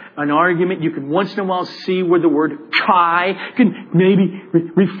make an argument. You can once in a while see where the word Kai can maybe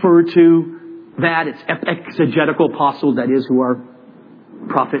refer to that. It's exegetical apostles, that is, who are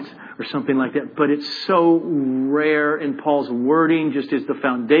prophets or something like that. But it's so rare in Paul's wording, just as the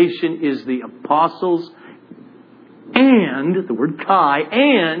foundation is the apostles and the word Kai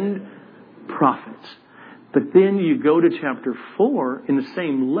and prophets. But then you go to chapter 4 in the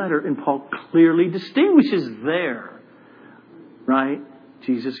same letter, and Paul clearly distinguishes there. Right?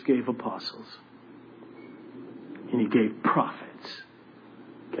 Jesus gave apostles. And he gave prophets.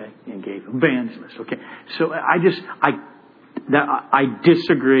 Okay? And gave evangelists. Okay? So I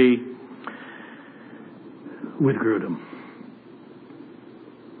disagree with Grudem.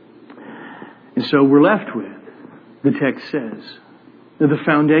 And so we're left with, the text says, the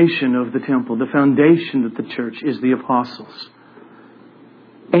foundation of the temple, the foundation of the church is the apostles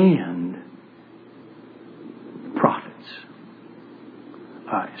and prophets.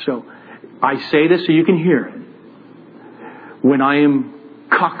 All right, so I say this so you can hear it. When I am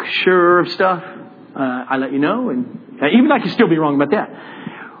cocksure of stuff, I let you know, and even I can still be wrong about that.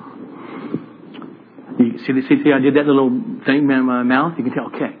 You see, I did that little thing in my mouth. You can tell,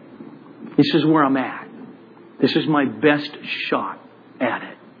 okay, this is where I'm at. This is my best shot at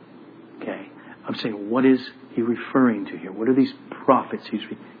it. Okay, I'm saying, what is he referring to here? What are these prophets he's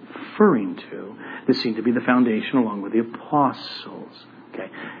referring to that seem to be the foundation along with the apostles? Okay,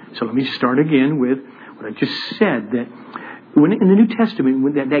 so let me start again with what I just said, that when in the New Testament,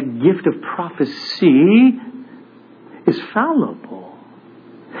 when that gift of prophecy is fallible.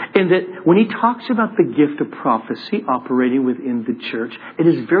 And that when he talks about the gift of prophecy operating within the church, it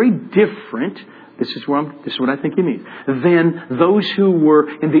is very different, this is what I think he means, than those who were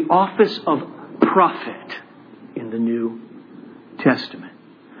in the office of prophet in the New Testament.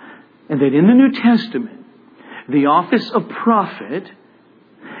 And that in the New Testament, the office of prophet,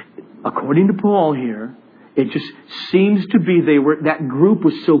 according to Paul here, it just seems to be that group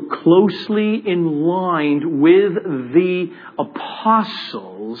was so closely in line with the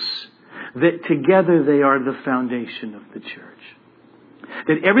apostles that together they are the foundation of the church.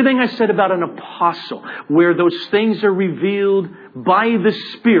 That everything I said about an apostle, where those things are revealed by the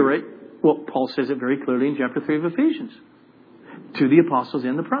Spirit, well, Paul says it very clearly in chapter 3 of Ephesians, to the apostles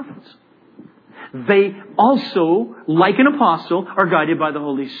and the prophets. They also, like an apostle, are guided by the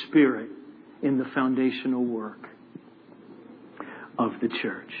Holy Spirit in the foundational work of the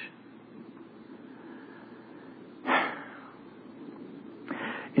church.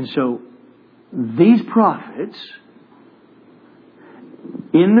 And so, these prophets,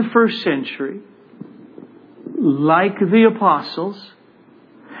 in the first century, like the apostles,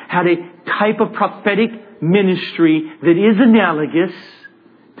 had a type of prophetic ministry that is analogous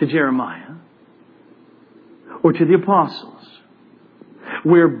to Jeremiah or to the apostles,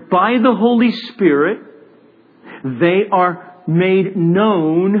 where by the Holy Spirit they are made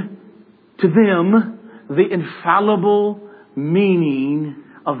known to them the infallible meaning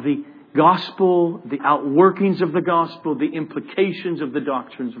of the gospel, the outworkings of the gospel, the implications of the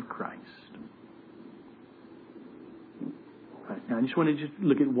doctrines of Christ. Right, now I just want to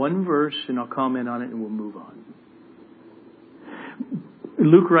look at one verse and I'll comment on it and we'll move on.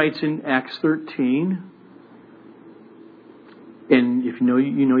 Luke writes in Acts 13, and if you know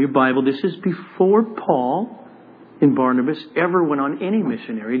your Bible, this is before Paul and Barnabas ever went on any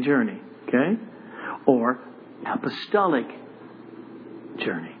missionary journey, okay? Or apostolic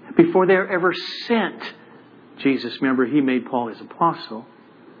journey. Before they were ever sent, Jesus, remember, He made Paul His apostle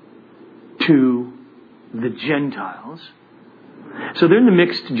to the Gentiles. So they're in the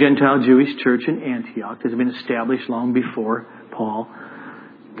mixed Gentile-Jewish church in Antioch that has been established long before Paul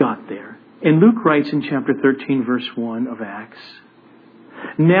got there. And Luke writes in chapter 13, verse 1 of Acts,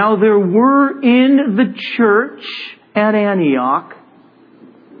 "Now there were in the church at Antioch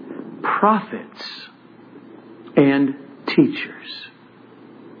prophets and teachers."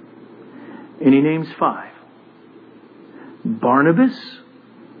 And he names 5. Barnabas,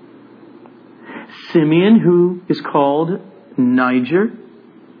 Simeon, who is called Niger,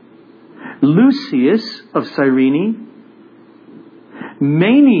 Lucius of Cyrene,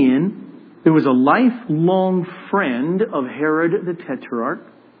 Manaen, who was a lifelong friend of Herod the Tetrarch,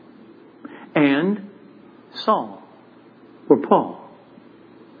 and Saul, or Paul.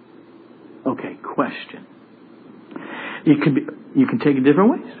 Okay, question. You can take it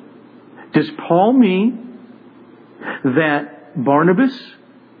different ways. Does Paul mean that Barnabas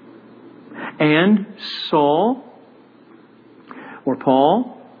and Saul or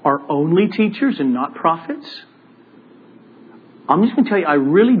Paul are only teachers and not prophets? I'm just going to tell you, I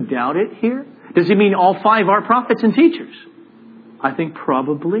really doubt it here. Does he mean all 5 are prophets and teachers? I think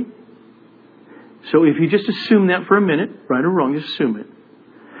probably. So if you just assume that for a minute, right or wrong, just assume it.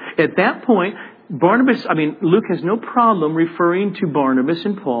 At that point, Luke has no problem referring to Barnabas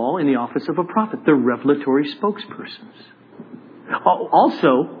and Paul in the office of a prophet. They're revelatory spokespersons.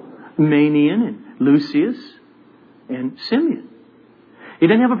 Also, Manaen and Lucius and Simeon. He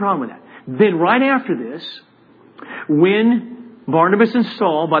doesn't have a problem with that. Then right after this, when Barnabas and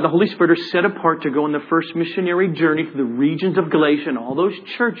Saul, by the Holy Spirit, are set apart to go on the first missionary journey to the regions of Galatia and all those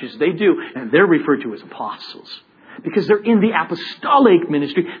churches, they do, and they're referred to as apostles. Because they're in the apostolic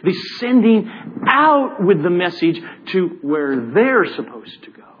ministry. They're sending out with the message to where they're supposed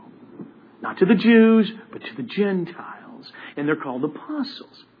to go. Not to the Jews, but to the Gentiles. And they're called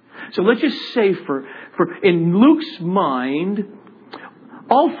apostles. So let's just say in Luke's mind,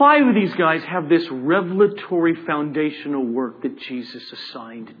 all 5 of these guys have this revelatory foundational work that Jesus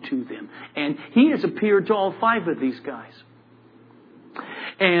assigned to them. And He has appeared to all 5 of these guys.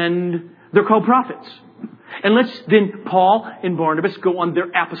 And they're called prophets. And then Paul and Barnabas go on their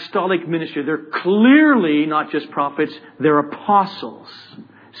apostolic ministry. They're clearly not just prophets, they're apostles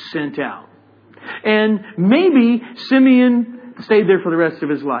sent out. And maybe Simeon stayed there for the rest of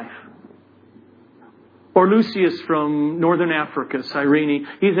his life. Or Lucius from northern Africa, Cyrene.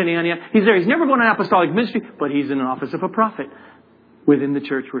 He's in Antioch. He's there. He's never going on apostolic ministry, but he's in an office of a prophet within the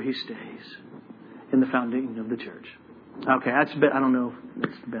church where he stays. In the founding of the church. Okay, I don't know if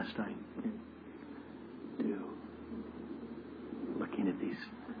that's the best I can do. Looking at these.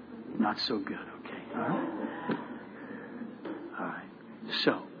 Not so good, okay. All right.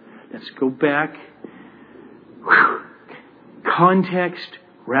 So, let's go back. Context,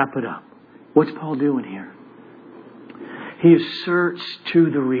 wrap it up. What's Paul doing here? He asserts to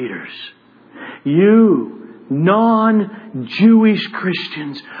the readers, you non-Jewish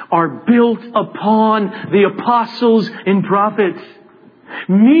Christians are built upon the apostles and prophets,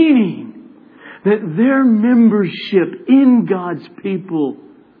 meaning that their membership in God's people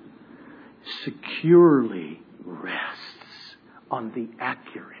securely rests on the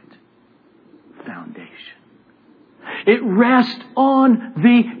accurate foundation. It rests on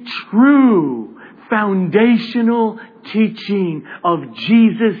the true foundational teaching of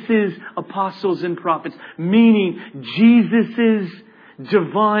Jesus' apostles and prophets, meaning Jesus'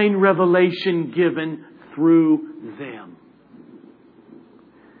 divine revelation given through them.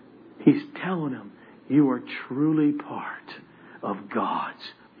 He's telling them, you are truly part of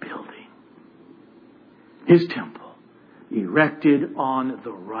God's building. His temple, erected on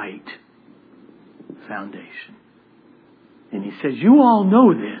the right foundation. And he says, you all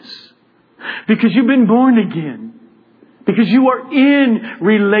know this because you've been born again. Because you are in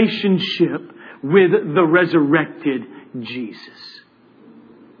relationship with the resurrected Jesus.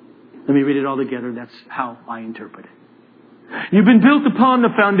 Let me read it all together. That's how I interpret it. You've been built upon the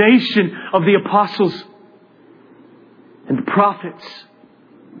foundation of the apostles and the prophets.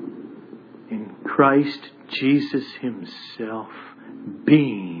 In Christ Jesus Himself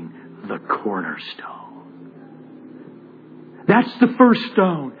being the cornerstone. That's the first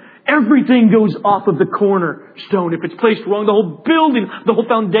stone. Everything goes off of the cornerstone. If it's placed wrong, the whole building, the whole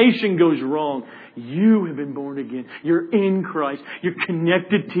foundation goes wrong. You have been born again. You're in Christ. You're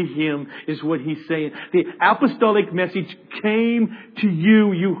connected to Him, is what He's saying. The apostolic message came to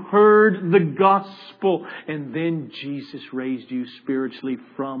you. You heard the gospel. And then Jesus raised you spiritually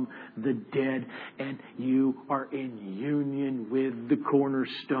from the dead. And you are in union with the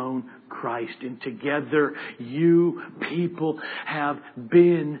cornerstone, Christ. And together, you people have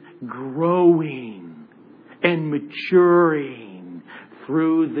been growing and maturing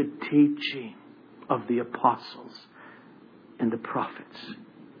through the teaching of the apostles and the prophets.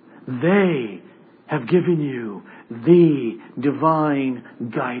 They have given you the divine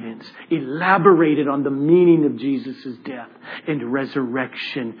guidance, elaborated on the meaning of Jesus' death and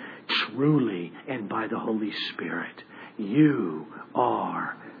resurrection truly and by the Holy Spirit. You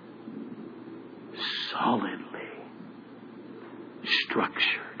are solidly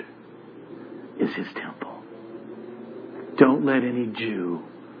structured is His temple. Don't let any Jew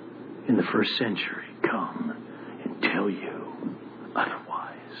in the first century come and tell you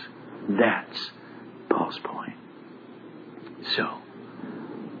otherwise. That's Paul's point. So,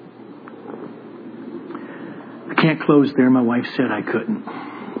 I can't close there. My wife said I couldn't.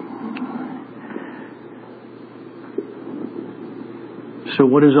 So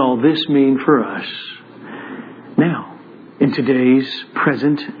what does all this mean for us now, in today's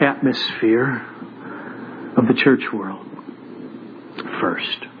present atmosphere of the church world?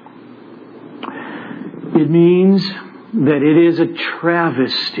 First, it means that it is a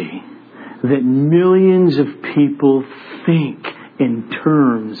travesty that millions of people think in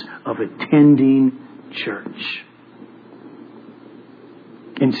terms of attending church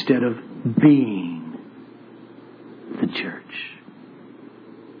instead of being the church.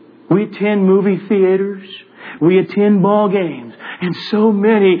 We attend movie theaters. We attend ball games. And so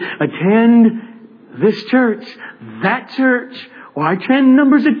many attend this church, that church, or I attend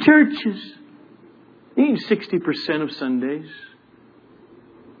numbers of churches. Even 60% of Sundays.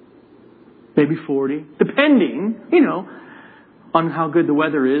 Maybe 40. Depending, on how good the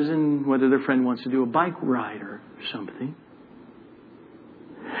weather is and whether their friend wants to do a bike ride or something.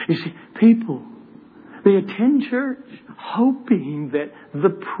 You see, people, they attend church hoping that the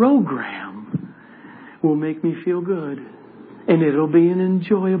program will make me feel good. And it'll be an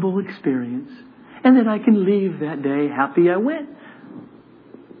enjoyable experience. And that I can leave that day happy I went.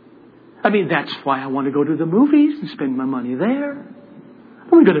 I mean, that's why I want to go to the movies and spend my money there. I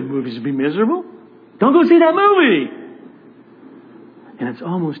don't want to go to the movies to be miserable. Don't go see that movie. And it's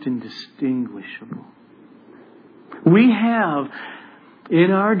almost indistinguishable. We have, in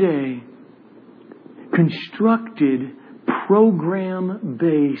our day, constructed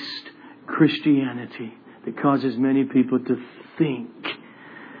program-based Christianity that causes many people to think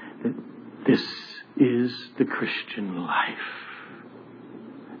that this is the Christian life,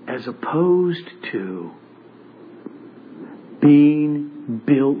 as opposed to being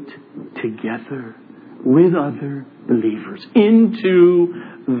built together with other believers into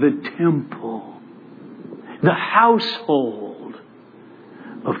the temple, the household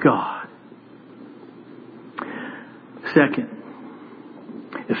of God. Second,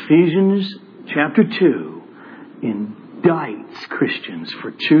 Ephesians chapter 2 indicts Christians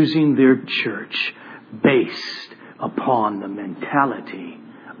for choosing their church based upon the mentality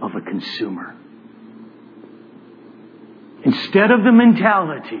of a consumer, instead of the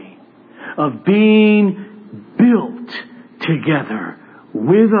mentality of being built together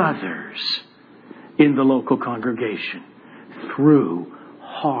with others in the local congregation through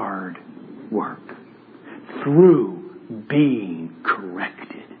hard work, through being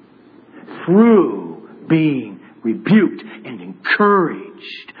corrected, through being rebuked and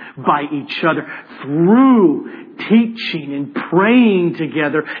encouraged by each other, through teaching and praying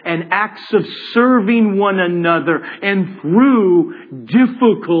together and acts of serving one another, and through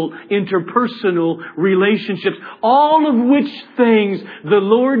difficult interpersonal relationships. All of which things the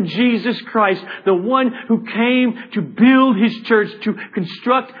Lord Jesus Christ, the one who came to build His church, to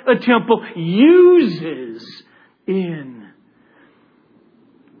construct a temple, uses in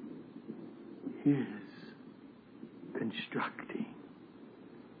His constructing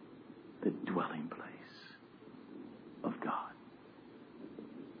the dwelling place of God.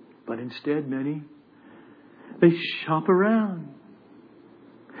 But instead, many, they shop around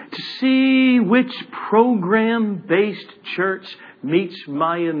to see which program-based church meets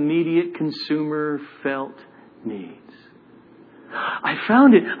my immediate consumer felt needs. I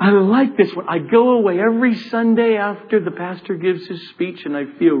found it. I like this one. I go away every Sunday after the pastor gives his speech and I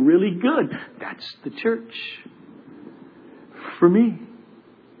feel really good. That's the church for me.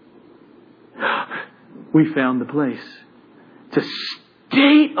 We found the place. It's a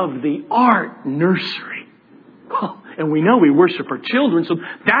state-of-the-art nursery. Oh, and we know we worship our children, so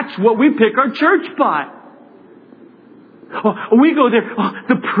that's what we pick our church by. Oh, we go there. Oh,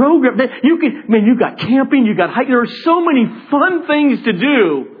 the program. You got camping, you got hiking. There are so many fun things to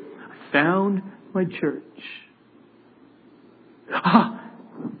do. I found my church. I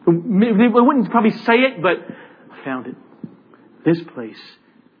wouldn't probably say it, but I found it. This place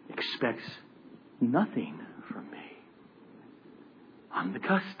expects nothing from me. I'm the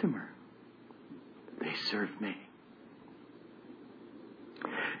customer. They serve me.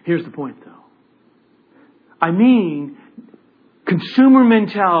 Here's the point, though. I mean, consumer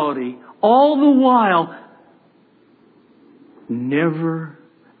mentality, all the while never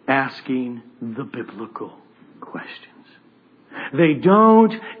asking the biblical questions. They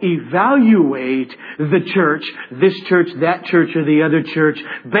don't evaluate the church, this church, that church, or the other church,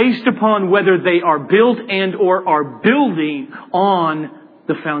 based upon whether they are built and or are building on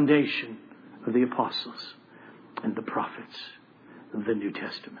the foundation of the apostles and the prophets of the New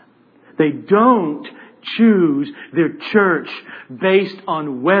Testament. They don't choose their church based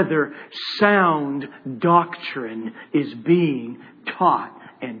on whether sound doctrine is being taught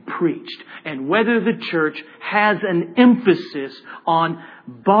and preached, and whether the church has an emphasis on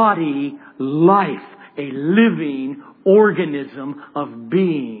body life, a living organism of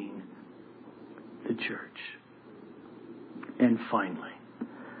being the church. And finally,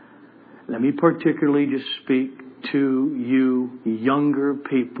 let me particularly just speak to you younger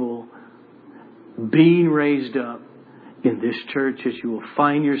people being raised up in this church as you will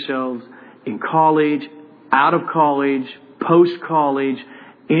find yourselves in college, out of college, post-college,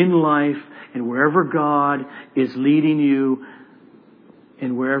 in life, and wherever God is leading you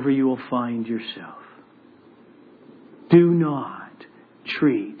and wherever you will find yourself. Do not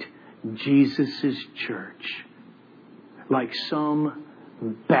treat Jesus' church like some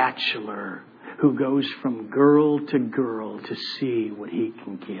bachelor who goes from girl to girl to see what he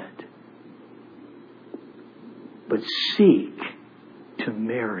can get. But seek to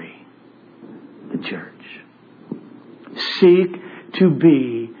marry the church. Seek to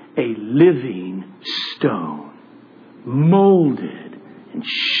be a living stone, molded and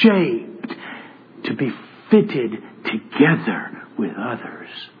shaped to be fitted together with others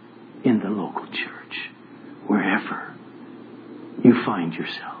in the local church, wherever you find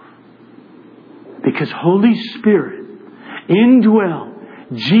yourself. Because Holy Spirit, indwell,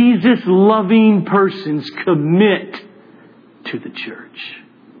 Jesus-loving persons commit to the church.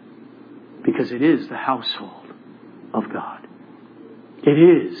 Because it is the household of God. It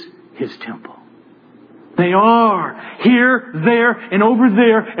is His temple. They are here, there, and over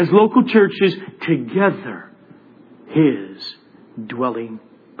there as local churches together. His dwelling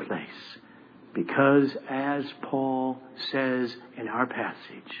place. Because as Paul says in our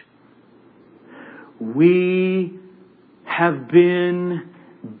passage, we have been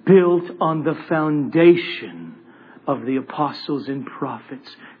built on the foundation of the apostles and prophets,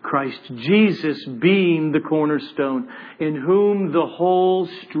 Christ Jesus being the cornerstone, in whom the whole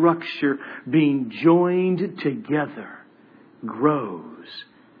structure being joined together grows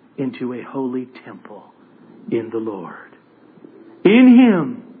into a holy temple in the Lord. In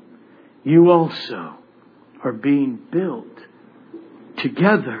Him you also are being built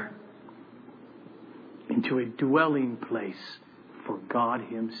together into a dwelling place for God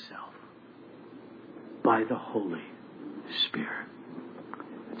Himself by the Holy Spirit.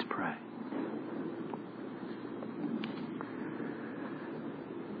 Let's pray.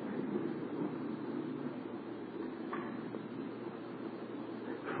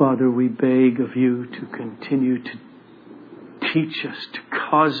 Father, we beg of you to continue to teach us, to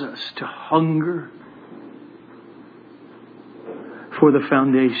cause us to hunger for the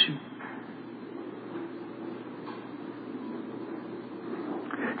foundation.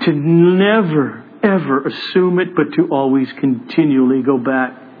 To never, ever assume it, but to always continually go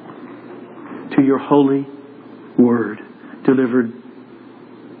back to your holy word delivered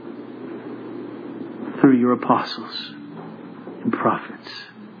through your apostles and prophets.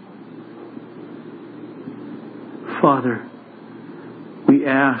 Father, we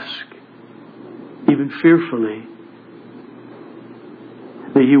ask, even fearfully,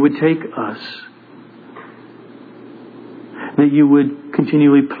 that you would take us, that you would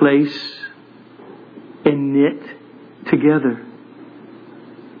continually place and knit together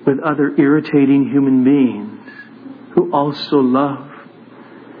with other irritating human beings who also love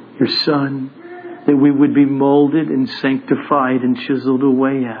your Son, that we would be molded and sanctified and chiseled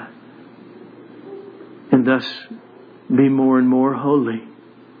away at, and thus be more and more holy,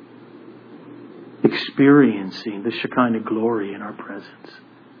 experiencing the Shekinah glory in our presence.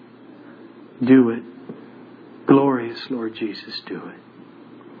 Do it. Glorious Lord Jesus, do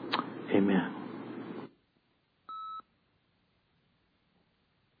it. Amen.